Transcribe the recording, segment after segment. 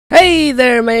Hey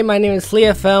there mate, my name is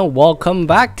Liefgaming. Welcome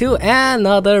back to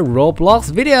another Roblox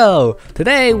video.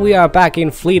 Today we are back in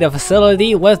Fleet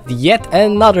Facility with yet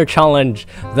another challenge.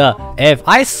 The if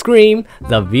I scream,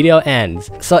 the video ends.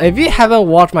 So if you haven't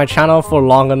watched my channel for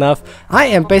long enough, I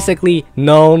am basically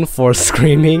known for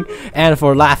screaming and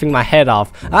for laughing my head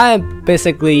off. I am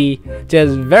basically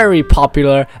just very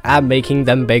popular at making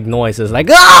them big noises like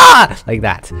ah! Like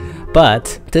that.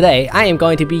 But today I am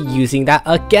going to be using that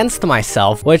against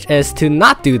myself, which is to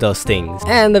not do those things.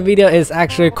 And the video is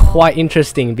actually quite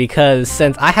interesting because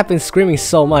since I have been screaming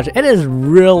so much, it is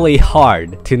really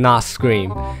hard to not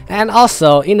scream. And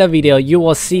also in the video you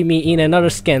will see me in another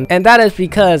skin, and that is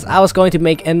because I was going to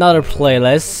make another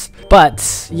playlist.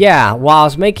 But yeah, while I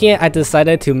was making it, I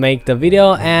decided to make the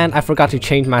video and I forgot to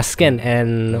change my skin,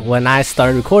 and when I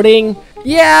started recording,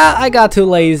 yeah, I got too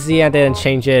lazy and didn't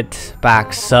change it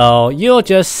back, so you'll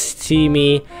just see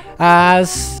me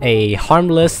as a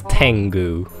harmless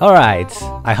Tengu. Alright,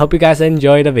 I hope you guys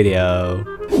enjoy the video.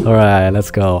 Alright, let's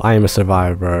go. I am a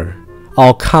survivor.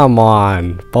 Oh come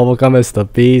on, Bubblegum is the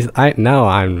beast. Now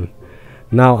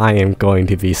I am going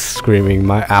to be screaming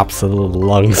my absolute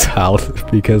lungs out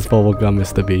because Bubblegum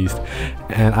is the beast.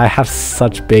 And I have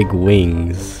such big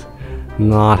wings.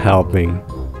 Not helping.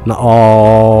 No,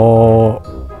 oh,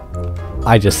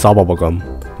 I just saw Bubblegum.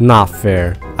 Not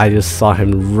fair. I just saw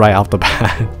him right off the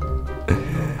bat.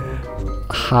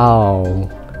 How?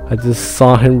 I just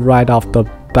saw him right off the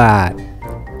bat.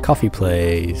 Coffee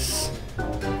place.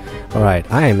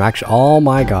 Alright, I am actually, oh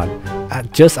my god.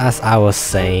 Just as I was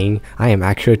saying, I am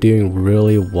actually doing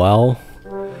really well.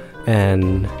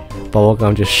 And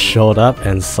Bubblegum just showed up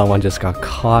and someone just got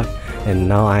caught. And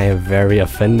now I am very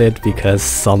offended because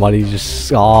somebody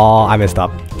just, oh, I messed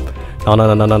up. No,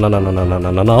 no, no, no, no, no, no, no, no,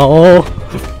 no, no, no.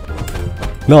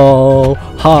 No,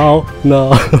 how?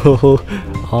 No.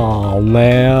 Oh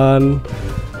man.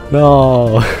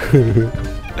 No.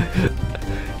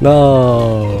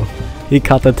 No. He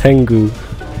caught the Tengu.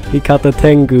 He caught the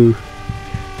Tengu.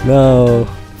 No.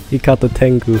 He caught the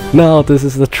Tengu. No, this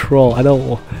is the troll. I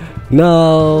don't.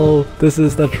 No, this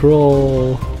is the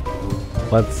troll.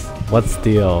 What's the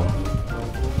deal?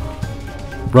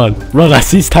 Run, run! I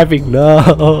see he's typing.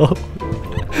 No,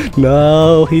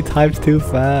 no, he types too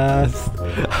fast.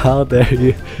 How dare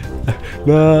you?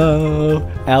 No,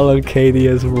 Alan Katie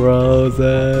is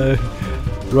frozen.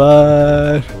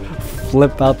 Run!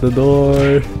 Flip out the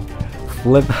door.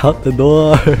 Flip out the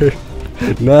door.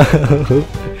 No,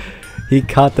 he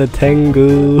caught the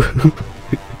Tengu.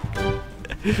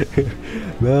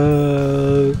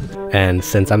 No. And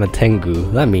since I'm a Tengu,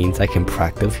 that means I can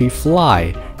practically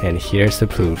fly. And here's the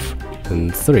proof. In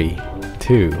 3,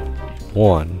 2,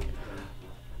 1.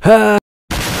 Ah!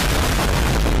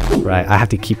 Right, I have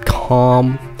to keep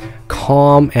calm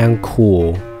and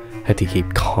cool. I have to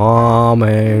keep calm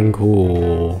and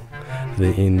cool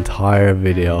the entire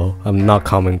video. I'm not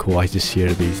calm and cool, I just hear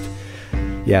the beast.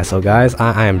 Yeah, so guys,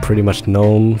 I am pretty much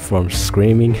known for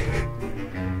screaming.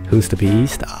 Who's the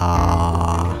beast?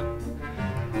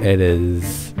 It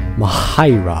is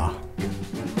Mahira.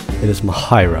 It is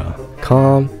Mahira.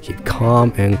 Keep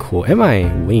calm and cool. And my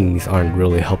wings aren't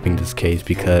really helping this case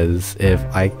because if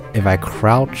I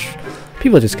crouch,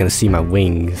 people are just gonna see my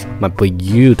wings, my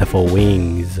beautiful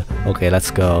wings. Okay, let's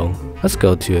go. Let's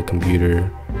go to a computer.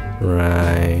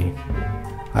 Right.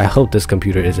 I hope this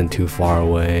computer isn't too far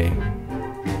away.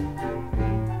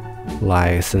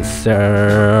 Like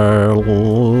sincere.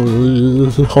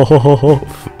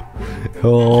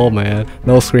 Oh man,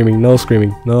 no screaming, no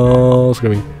screaming, no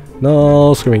screaming,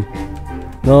 no screaming,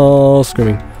 no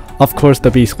screaming. Of course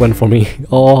the beast went for me.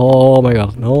 Oh my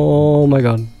god, oh my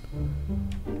god,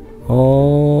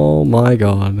 oh my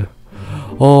god,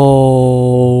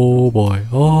 oh boy,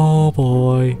 oh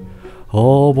boy,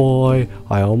 oh boy,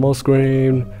 I almost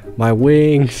screamed. My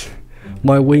wings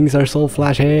are so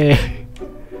flashy.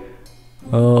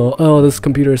 Oh, this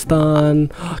computer is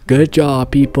done. Good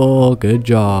job, people. Good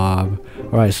job.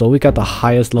 Alright, so we got the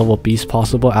highest level beast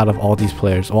possible out of all these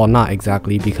players. Well, not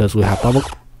exactly because we have double.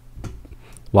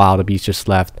 Wow, the beast just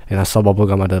left. And I saw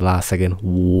Bubblegum at the last second.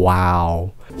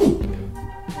 Wow.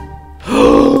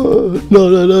 No,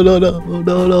 no, no, no, no, no,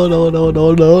 no, no, no,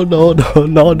 no, no, no, no,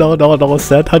 no, no, no, no,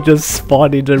 Santa just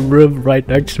spawned in the room right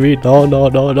next to me. No, no,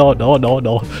 no, no, no, no,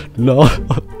 no, no.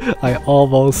 I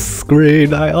almost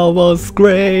screamed.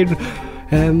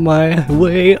 And my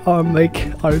way are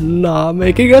not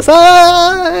making a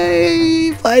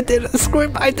save. I didn't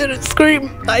scream. I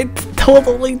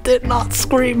totally did not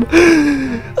scream.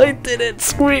 I didn't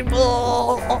scream.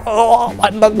 Oh, my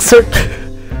lungs hurt.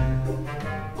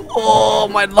 Oh,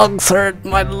 my lungs hurt.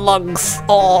 My lungs.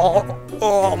 Oh,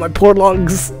 Oh, my poor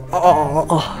lungs.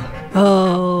 Oh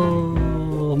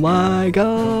my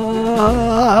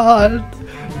god.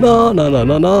 No, no, no,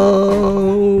 no,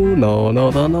 no. No, no,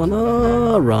 no, no,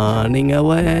 no. Running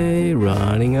away,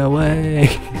 running away.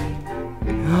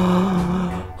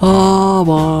 Oh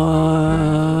boy.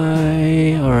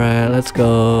 Alright, let's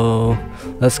go.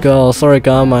 Let's go. Sorry,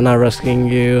 Gum, I'm not rescuing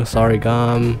you. Sorry,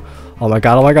 Gum. Oh my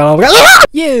god, oh my god, oh my god.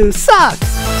 You suck!